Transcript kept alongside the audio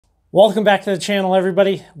Welcome back to the channel,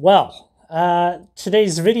 everybody. Well,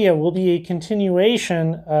 today's video will be a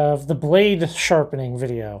continuation of the blade sharpening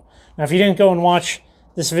video. Now, if you didn't go and watch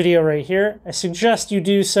this video right here, I suggest you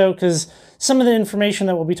do so because some of the information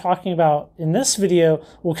that we'll be talking about in this video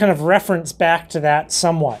will kind of reference back to that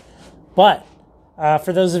somewhat. But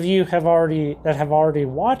for those of you that have already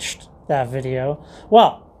watched that video,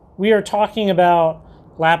 well, we are talking about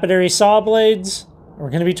lapidary saw blades. We're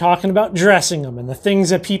going to be talking about dressing them and the things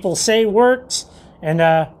that people say works. And,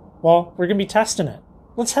 well, we're going to be testing it.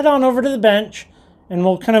 Let's head on over to the bench and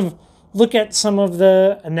we'll kind of look at some of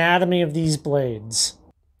the anatomy of these blades.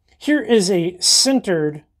 Here is a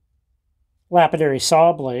sintered lapidary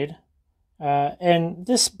saw blade. And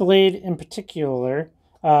this blade in particular,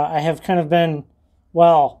 I have kind of been,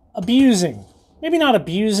 well, abusing. Maybe not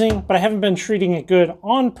abusing, but I haven't been treating it good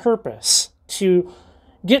on purpose to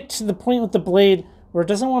get to the point with the blade where it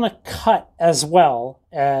doesn't want to cut as well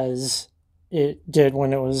as it did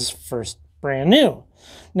when it was first brand new.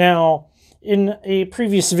 Now, in a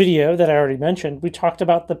previous video that I already mentioned, we talked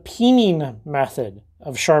about the peening method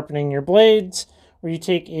of sharpening your blades, where you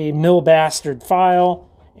take a mill bastard file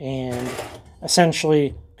and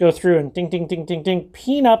essentially go through and ding, ding, ding, ding, ding,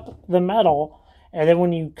 peen up the metal, and then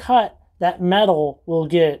when you cut, that metal will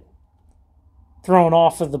get thrown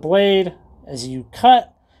off of the blade as you cut,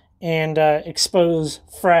 and expose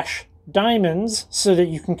fresh diamonds so that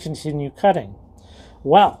you can continue cutting.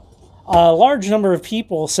 Well, a large number of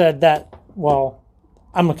people said that, well,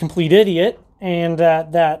 I'm a complete idiot and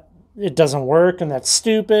that it doesn't work and that's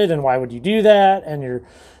stupid and why would you do that and you're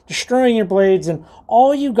destroying your blades and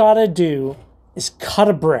all you gotta do is cut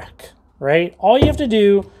a brick, right? All you have to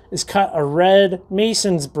do is cut a red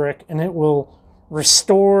mason's brick and it will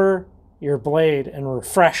restore your blade and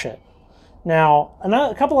refresh it. Now,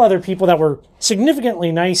 a couple other people that were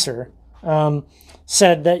significantly nicer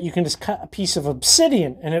said that you can just cut a piece of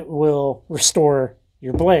obsidian and it will restore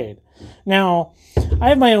your blade. Now, I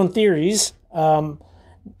have my own theories, and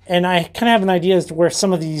I kind of have an idea as to where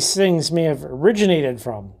some of these things may have originated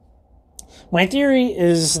from. My theory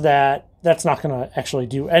is that that's not going to actually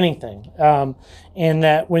do anything, and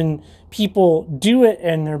that when people do it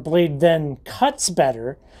and their blade then cuts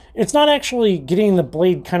better, it's not actually getting the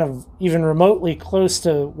blade kind of even remotely close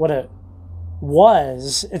to what it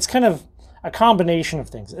was. It's kind of a combination of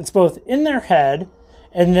things. It's both in their head,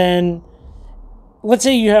 and then let's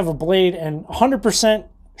say you have a blade and 100%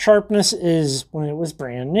 sharpness is when it was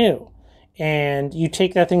brand new. And you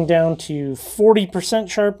take that thing down to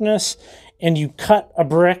 40% sharpness and you cut a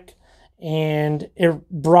brick and it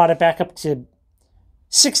brought it back up to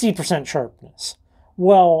 60% sharpness.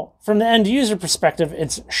 Well, from the end user perspective,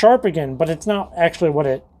 it's sharp again, but it's not actually what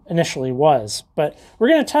it initially was. But we're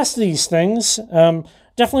going to test these things.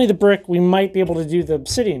 Definitely the brick, we might be able to do the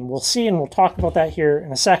obsidian. We'll see, and we'll talk about that here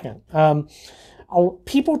in a second.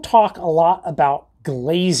 People talk a lot about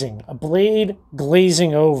glazing, a blade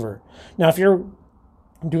glazing over. Now, if you're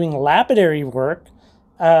doing lapidary work,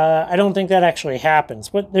 I don't think that actually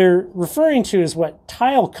happens. What they're referring to is what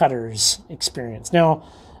tile cutters experience. Now,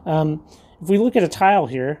 if we look at a tile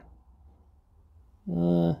here,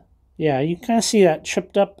 yeah, you kind of see that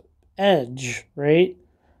chipped up edge, right?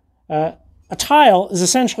 A tile is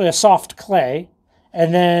essentially a soft clay,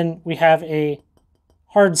 and then we have a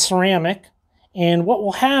hard ceramic. And what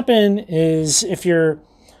will happen is if you're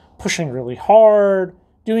pushing really hard,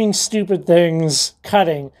 doing stupid things,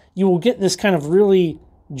 cutting, you will get this kind of really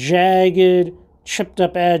jagged, chipped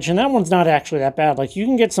up edge. And that one's not actually that bad. Like you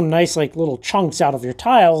can get some nice like little chunks out of your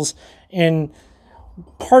tiles. And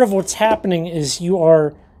part of what's happening is you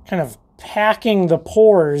are kind of packing the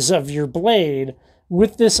pores of your blade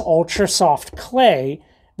with this ultra soft clay,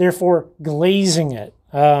 therefore glazing it.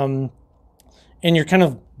 And you're kind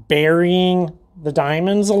of burying the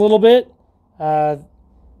diamonds a little bit,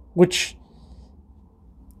 which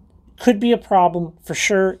could be a problem for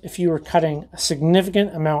sure if you were cutting a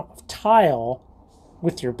significant amount of tile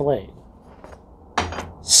with your blade.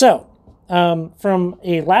 So, from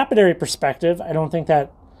a lapidary perspective, I don't think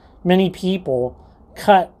that many people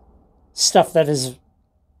cut stuff that is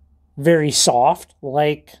very soft,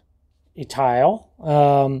 like a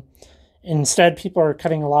tile. Instead, people are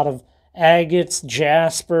cutting a lot of agates,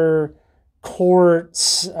 jasper,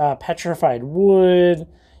 quartz, petrified wood,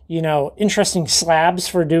 you know, interesting slabs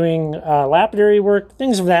for doing lapidary work,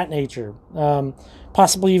 things of that nature.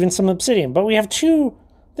 Possibly even some obsidian. But we have two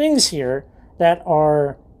things here that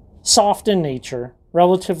are soft in nature,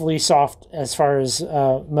 relatively soft as far as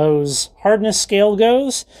Mohs hardness scale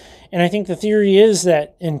goes. And I think the theory is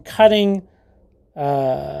that in cutting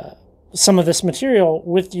some of this material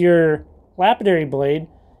with your lapidary blade,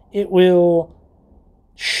 it will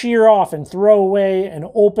shear off and throw away and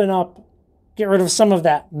open up, get rid of some of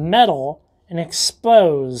that metal and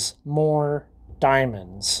expose more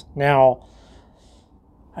diamonds. Now,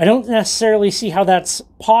 I don't necessarily see how that's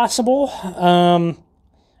possible.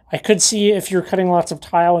 I could see if you're cutting lots of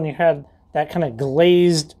tile and you had that kind of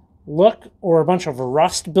glazed look or a bunch of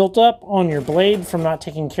rust built up on your blade from not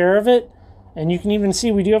taking care of it. And you can even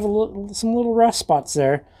see we do have some little rust spots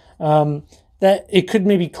there. That it could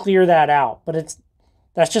maybe clear that out, but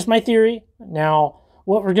that's just my theory. Now,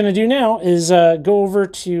 what we're going to do now is go over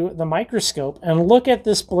to the microscope and look at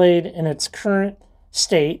this blade in its current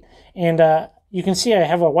state. And you can see I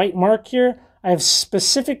have a white mark here. I have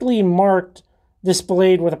specifically marked this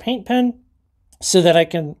blade with a paint pen so that I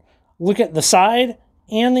can look at the side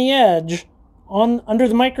and the edge under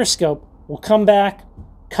the microscope. We'll come back,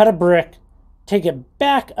 cut a brick, take it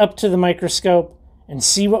back up to the microscope, and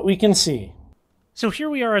see what we can see. So here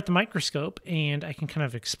we are at the microscope, and I can kind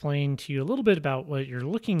of explain to you a little bit about what you're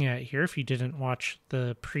looking at here if you didn't watch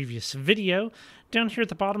the previous video. Down here at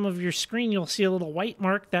the bottom of your screen, you'll see a little white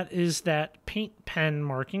mark. That is that paint pen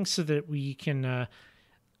marking so that we can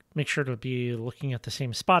make sure to be looking at the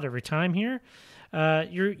same spot every time here.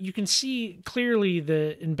 You can see clearly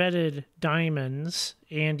the embedded diamonds,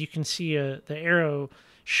 and you can see the arrow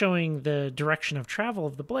showing the direction of travel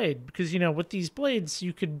of the blade. Because, you know, with these blades,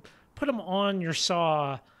 you could put them on your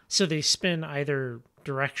saw so they spin either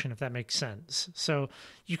direction, if that makes sense. So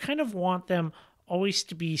you kind of want them always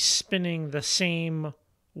to be spinning the same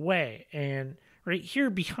way. And right here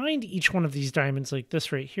behind each one of these diamonds, like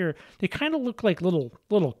this right here, they kind of look like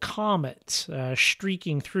little comets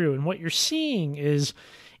streaking through. And what you're seeing is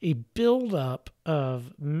a buildup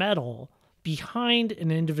of metal behind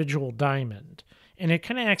an individual diamond. And it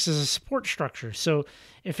kind of acts as a support structure. So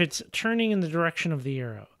if it's turning in the direction of the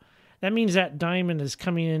arrow, that means that diamond is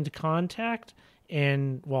coming into contact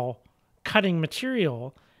and, well, cutting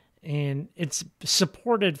material, and it's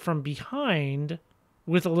supported from behind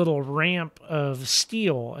with a little ramp of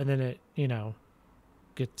steel, and then it, you know,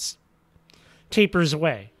 tapers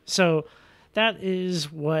away. So that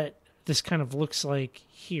is what this kind of looks like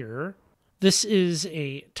here. This is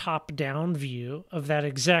a top-down view of that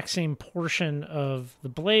exact same portion of the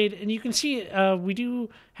blade, and you can see we do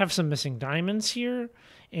have some missing diamonds here,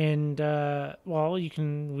 and well,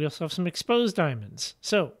 we also have some exposed diamonds.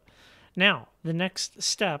 So now the next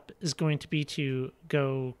step is going to be to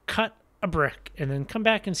go cut a brick and then come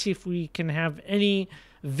back and see if we can have any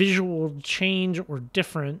visual change or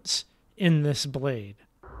difference in this blade.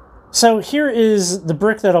 So here is the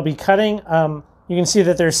brick that I'll be cutting. You can see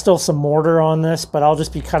that there's still some mortar on this, but I'll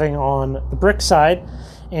just be cutting on the brick side.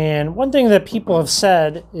 And one thing that people have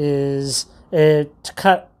said is to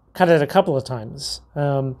cut it a couple of times.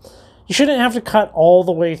 You shouldn't have to cut all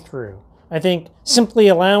the way through. I think simply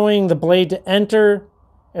allowing the blade to enter,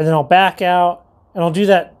 and then I'll back out, and I'll do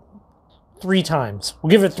that 3 times.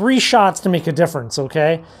 We'll give it 3 shots to make a difference,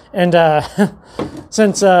 okay? And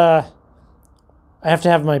since I have to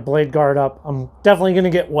have my blade guard up, I'm definitely going to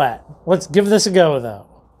get wet. Let's give this a go, though.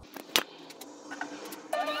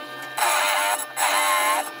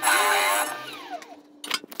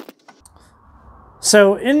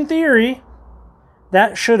 So, in theory,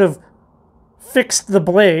 that should have fixed the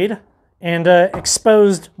blade and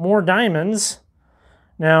exposed more diamonds.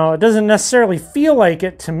 Now, it doesn't necessarily feel like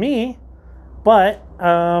it to me, but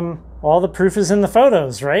all the proof is in the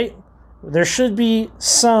photos, right? There should be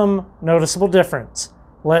some noticeable difference.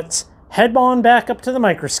 Let's head on back up to the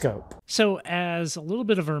microscope. So as a little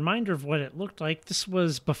bit of a reminder of what it looked like, this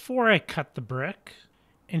was before I cut the brick,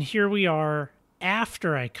 and here we are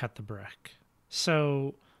after I cut the brick.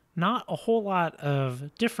 So not a whole lot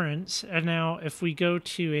of difference. And now if we go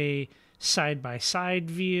to a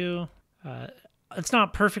side-by-side view, it's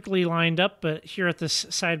not perfectly lined up, but here at this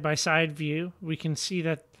side-by-side view, we can see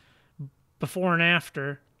that before and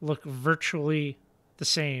after look virtually the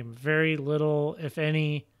same. Very little, if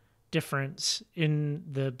any, difference in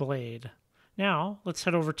the blade. Now, let's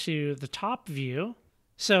head over to the top view.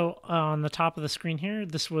 So on the top of the screen here,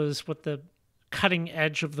 this was what the cutting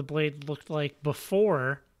edge of the blade looked like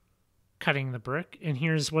before cutting the brick, and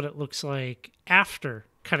here's what it looks like after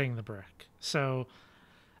cutting the brick. So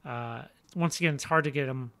once again, it's hard to get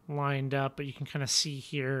them lined up, but you can kind of see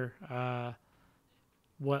here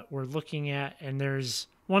what we're looking at, and there's,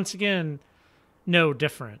 once again, no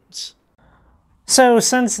difference. So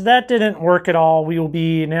since that didn't work at all, we will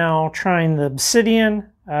be now trying the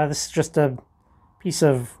obsidian. This is just a piece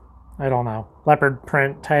of, I don't know, leopard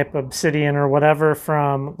print type obsidian or whatever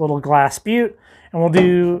from Little Glass Butte. And we'll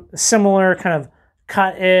do a similar kind of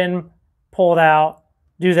cut in, pull it out,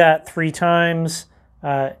 do that 3 times.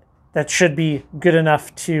 That should be good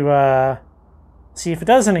enough to see if it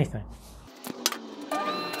does anything.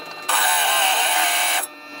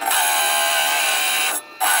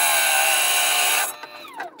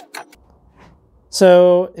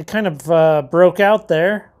 So it kind of broke out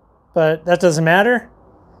there, but that doesn't matter.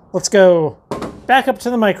 Let's go back up to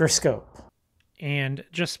the microscope. And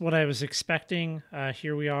just what I was expecting,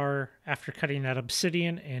 here we are after cutting that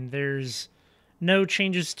obsidian, and there's no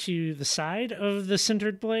changes to the side of the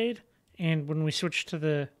sintered blade. And when we switch to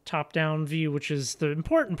the top-down view, which is the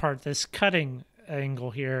important part, this cutting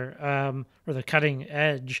angle here, or the cutting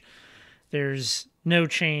edge, there's no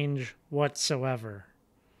change whatsoever.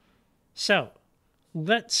 So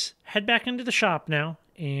let's head back into the shop now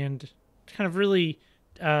and kind of really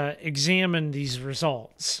examine these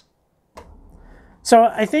results. So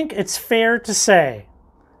I think it's fair to say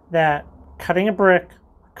that cutting a brick,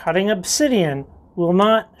 cutting obsidian will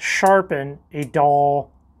not sharpen a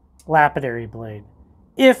dull lapidary blade.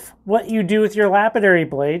 If what you do with your lapidary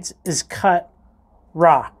blades is cut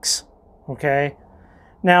rocks, okay?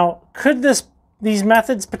 Now, could these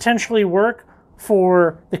methods potentially work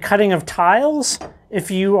for the cutting of tiles?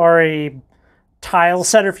 If you are a tile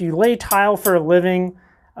setter, if you lay tile for a living,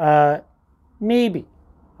 maybe.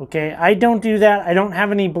 Okay, I don't do that. I don't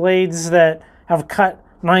have any blades that have cut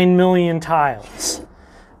 9 million tiles.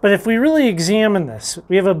 But if we really examine this,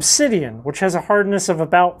 we have obsidian, which has a hardness of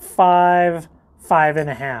about 5,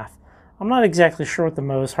 5.5. I'm not exactly sure what the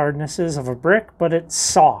Mohs hardness is of a brick, but it's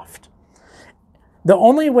soft. The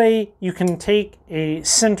only way you can take a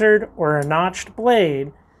sintered or a notched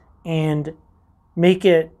blade and make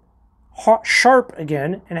it sharp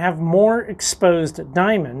again and have more exposed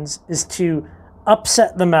diamonds is to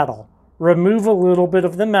upset the metal, remove a little bit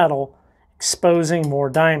of the metal, exposing more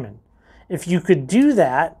diamond. If you could do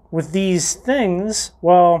that with these things,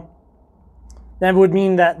 well, that would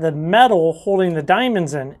mean that the metal holding the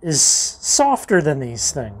diamonds in is softer than these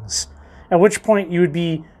things, at which point you would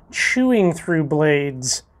be chewing through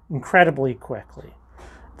blades incredibly quickly.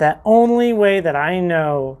 The only way that I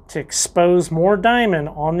know to expose more diamond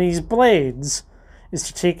on these blades is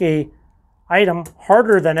to take a item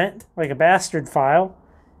harder than it, like a bastard file,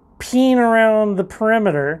 peen around the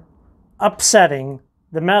perimeter, upsetting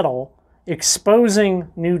the metal,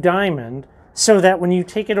 exposing new diamond, so that when you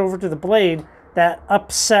take it over to the blade, that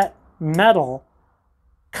upset metal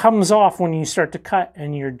comes off when you start to cut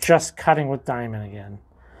and you're just cutting with diamond again.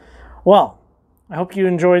 Well, I hope you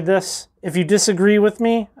enjoyed this. If you disagree with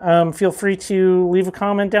me, feel free to leave a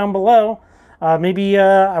comment down below. Maybe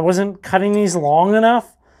I wasn't cutting these long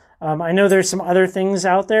enough. I know there's some other things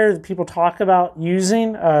out there that people talk about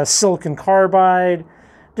using, silicon carbide,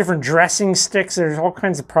 different dressing sticks. There's all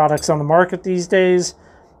kinds of products on the market these days.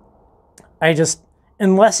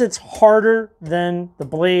 Unless it's harder than the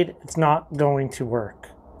blade, it's not going to work.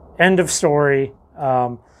 End of story.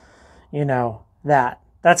 You know,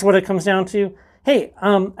 that's what it comes down to. Hey,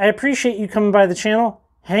 I appreciate you coming by the channel,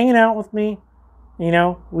 hanging out with me. You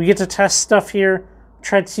know, we get to test stuff here,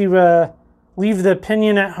 try to leave the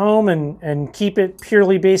opinion at home and keep it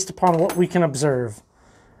purely based upon what we can observe.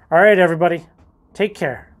 All right, everybody, take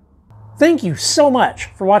care. Thank you so much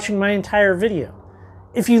for watching my entire video.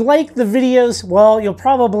 If you like the videos, well, you'll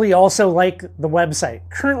probably also like the website,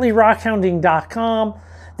 currently rockhounding.com.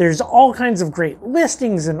 There's all kinds of great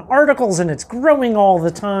listings and articles, and it's growing all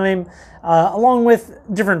the time, along with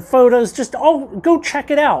different photos. Just go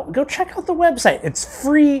check it out. Go check out the website. It's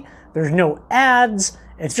free. There's no ads.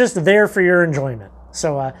 It's just there for your enjoyment.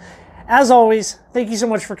 So, as always, thank you so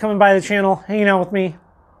much for coming by the channel, hanging out with me,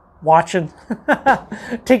 watching.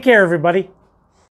 Take care, everybody.